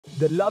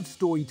The Love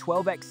Story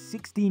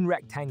 12x16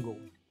 Rectangle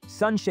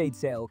Sunshade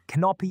Sail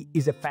Canopy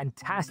is a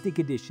fantastic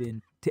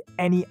addition to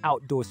any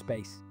outdoor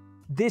space.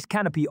 This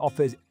canopy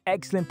offers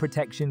excellent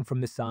protection from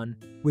the sun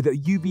with a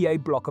UVA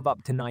block of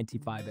up to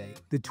 95A.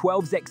 The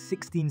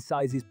 12x16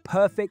 size is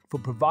perfect for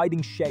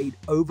providing shade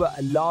over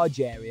a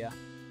large area,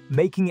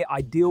 making it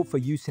ideal for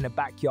use in a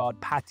backyard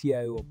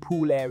patio or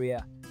pool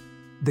area.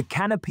 The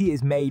canopy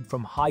is made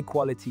from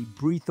high-quality,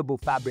 breathable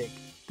fabric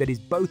that is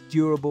both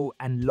durable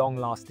and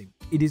long-lasting.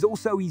 It is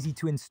also easy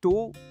to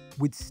install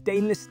with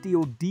stainless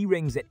steel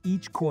D-rings at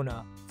each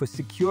corner for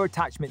secure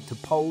attachment to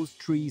poles,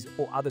 trees,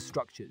 or other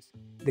structures.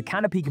 The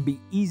canopy can be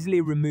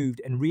easily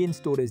removed and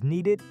reinstalled as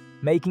needed,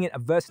 making it a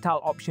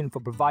versatile option for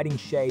providing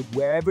shade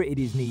wherever it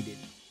is needed.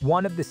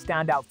 One of the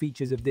standout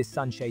features of this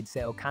sunshade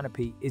sail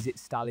canopy is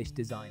its stylish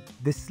design.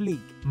 The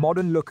sleek,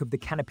 modern look of the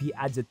canopy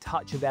adds a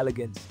touch of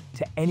elegance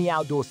to any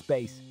outdoor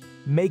space,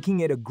 making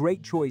it a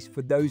great choice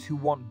for those who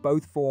want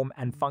both form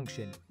and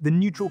function. The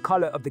neutral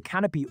color of the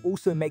canopy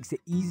also makes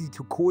it easy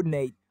to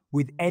coordinate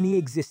with any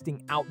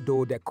existing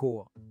outdoor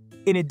decor.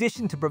 In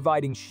addition to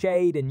providing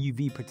shade and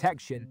UV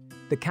protection,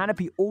 the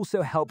canopy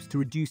also helps to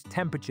reduce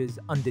temperatures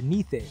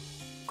underneath it,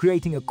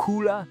 creating a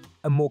cooler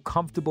and more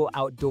comfortable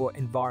outdoor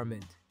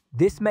environment.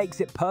 This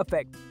makes it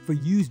perfect for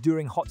use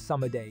during hot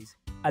summer days,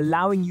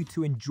 allowing you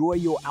to enjoy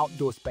your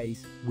outdoor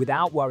space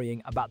without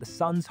worrying about the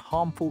sun's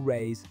harmful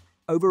rays.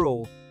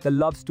 Overall, the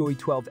Love Story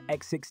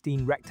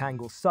 12x16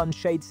 Rectangle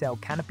Sunshade Sail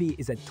Canopy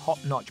is a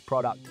top-notch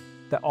product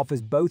that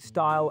offers both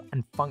style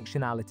and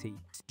functionality.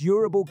 Its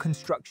durable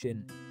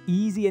construction,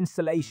 easy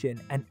installation,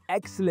 and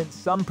excellent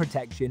sun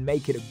protection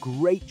make it a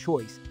great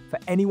choice for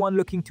anyone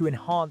looking to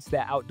enhance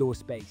their outdoor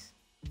space.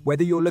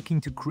 Whether you're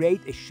looking to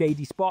create a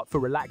shady spot for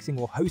relaxing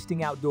or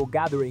hosting outdoor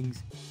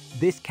gatherings,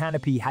 this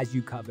canopy has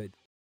you covered.